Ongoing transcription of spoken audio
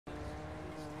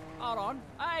hold on.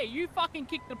 Hey, you fucking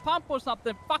kicked the pump or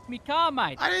something. Fuck me car,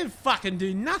 mate. I didn't fucking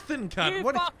do nothing, cunt.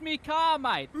 You fucked me car,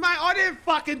 mate. Mate, I didn't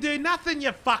fucking do nothing,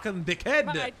 you fucking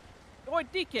dickhead. Mate, oi,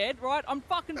 dickhead, right? I'm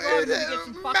fucking driving to get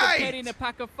some fucking petty in a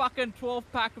pack of fucking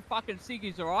 12-pack of fucking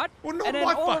ciggies, alright? Well, not and then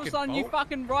my all of a fucking sudden you fault.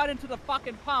 fucking ride into the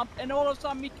fucking pump, and all of a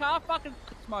sudden my car fucking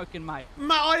smoking, mate.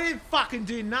 Mate, I didn't fucking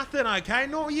do nothing, okay?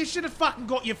 No, you should have fucking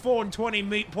got your 4 and 20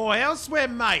 meat pie elsewhere,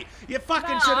 mate. You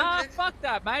fucking should have. Fuck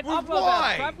that, mate. Well, I've got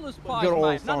why? about traveller's pies, Good old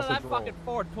mate. None of that sausage roll. fucking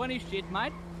 4 and 20 shit,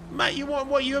 mate. Mate, you want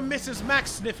what? You a Mrs.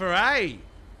 Max sniffer, eh?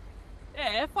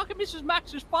 Yeah, fucking Mrs.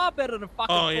 Max is far better than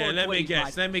fucking Oh yeah, 4 and let me 20, guess.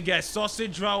 mate. Let me guess.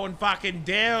 Sausage roll and fucking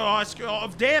dare fucking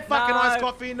iced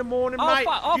coffee in the morning, mate.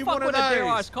 I'll You fuck one of with a dare those?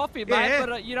 iced coffee, mate. Yeah.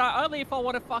 But you know, only if I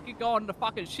want to fucking go on the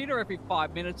fucking shitter every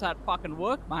 5 minutes at fucking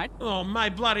work, mate. Oh,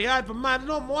 mate, bloody open, mate.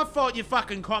 Not my fault your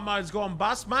fucking commo's gone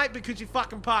bust, mate, because you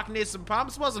fucking parked near some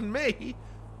pumps. Wasn't me.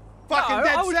 Fucking No,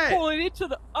 dead I was set.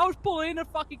 pulling in to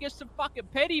fucking get some fucking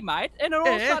petty, mate, and then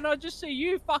all of a sudden I just see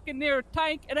you fucking near a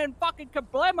tank, and then fucking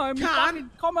kablamo, me fucking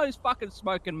commo's fucking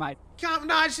smoking, mate.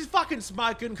 No, she's fucking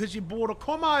smoking because you bought a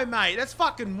commo, mate. That's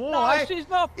fucking why. No, she's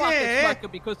not fucking Yeah. smoking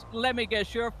because let me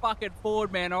guess, you're a fucking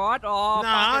Ford man, alright? Oh,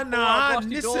 Nah, fucking nah, Ford,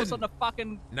 rusty doors listen. on the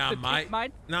fucking Nah, the mate. tip,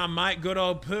 mate. Nah, mate, good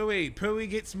old Pooey. Pooey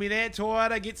gets me there,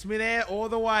 Toyota gets me there all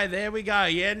the way. There we go.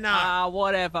 Yeah, nah.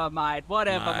 Whatever, mate.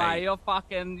 Whatever, Mate. mate. You're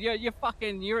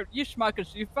smoking.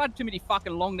 You've had too many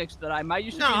fucking long necks today, mate.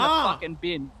 You should be in the Nah. fucking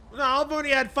bin. No, I've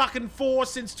only had fucking 4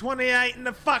 since 28 in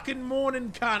the fucking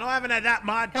morning, cunt. I haven't had that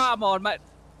much. Come on, mate.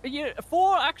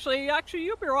 4, actually,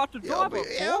 you'll be right to drive at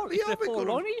 4. Is there 4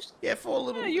 lonnies? Yeah, 4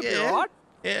 little. Yeah, you'll be alright.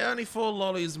 Yeah, only 4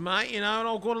 lollies, mate. You know, and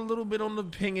I've got a little bit on the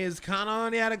pingers, cunt. I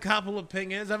only had a couple of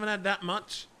pingers. Haven't had that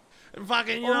much. And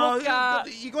fucking, Well, look,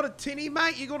 you got a tinny,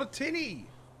 mate. You got a tinny.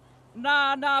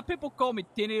 Nah, people call me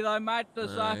Tinny though, mate. No.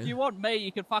 If you want me,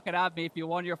 you can fucking have me if you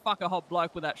want. You're a fucking hot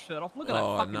bloke with that shirt off. Look at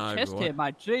Oh, that fucking no, chest boy. hair,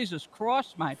 mate. Jesus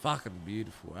Christ, mate. Fucking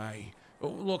beautiful, eh? Oh,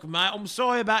 look, mate, I'm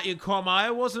sorry about your commo.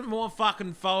 It wasn't my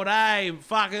fucking fault, eh?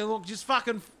 Fucking, look, just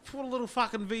fucking put a little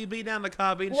fucking VB down the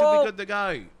carbine. Should be good to go.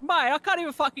 Mate, I can't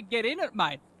even fucking get in it,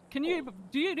 mate. Do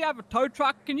you have a tow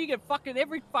truck? Can you get fucking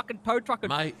every fucking tow truck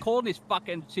Mate. call in this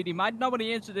fucking city, mate?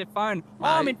 Nobody answers their phone. Mate. Oh,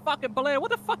 I'm in fucking Paleto.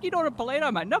 What the fuck are you doing in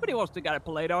Paleto, mate? Nobody wants to go to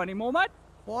Paleto anymore, mate.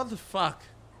 Why the fuck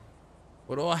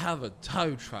would I have a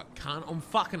tow truck, cunt? I'm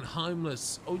fucking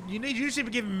homeless. Oh, you should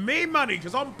be giving me money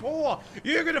because I'm poor.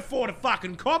 You can afford a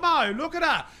fucking commo. Look at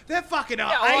her. They're fucking Yeah,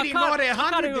 well, 80, I can't- 90, I can't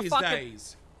 100 even these fucking-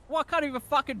 days. Well, I can't even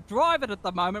fucking drive it at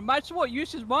the moment, mate. So what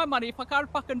use is my money if I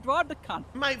can't fucking drive the cunt?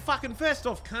 Mate, fucking first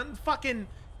off, cunt, fucking,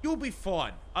 you'll be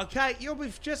fine, okay? You'll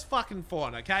be just fucking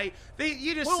fine, okay?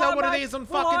 You just sell one of these on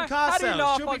fucking car How do you know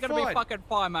sales. if She'll I'm be going to be fine. fucking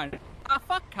fine, mate?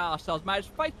 Fuck car sales, mate. It's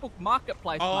Facebook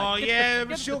Marketplace, Oh, mate. yeah,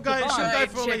 but she'll go for Right,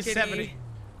 at least chickadee. 70.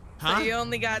 So Huh? you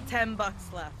only got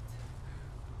 $10 left.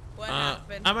 What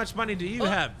happened? How much money do you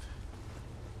have?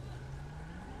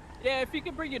 Yeah, if you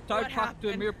can bring your tow What truck to a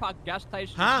happened? Mirror Park gas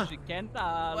station Huh? as you can, What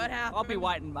I'll be happened?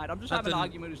 waiting, mate. I'm just having an Nothing.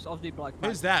 argument with this Aussie bloke, mate.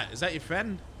 Who's that? Is that your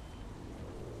friend?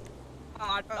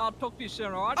 I'll talk to you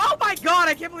soon, alright? Oh my god,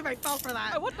 I can't believe I fell for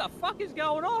that. Hey, what the fuck is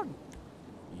going on?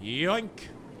 Yoink. What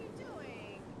are you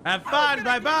doing? Have I was fun.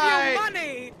 gonna Bye-bye. give you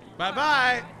money.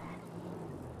 Bye-bye.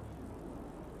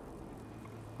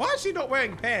 Why is she not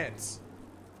wearing pants?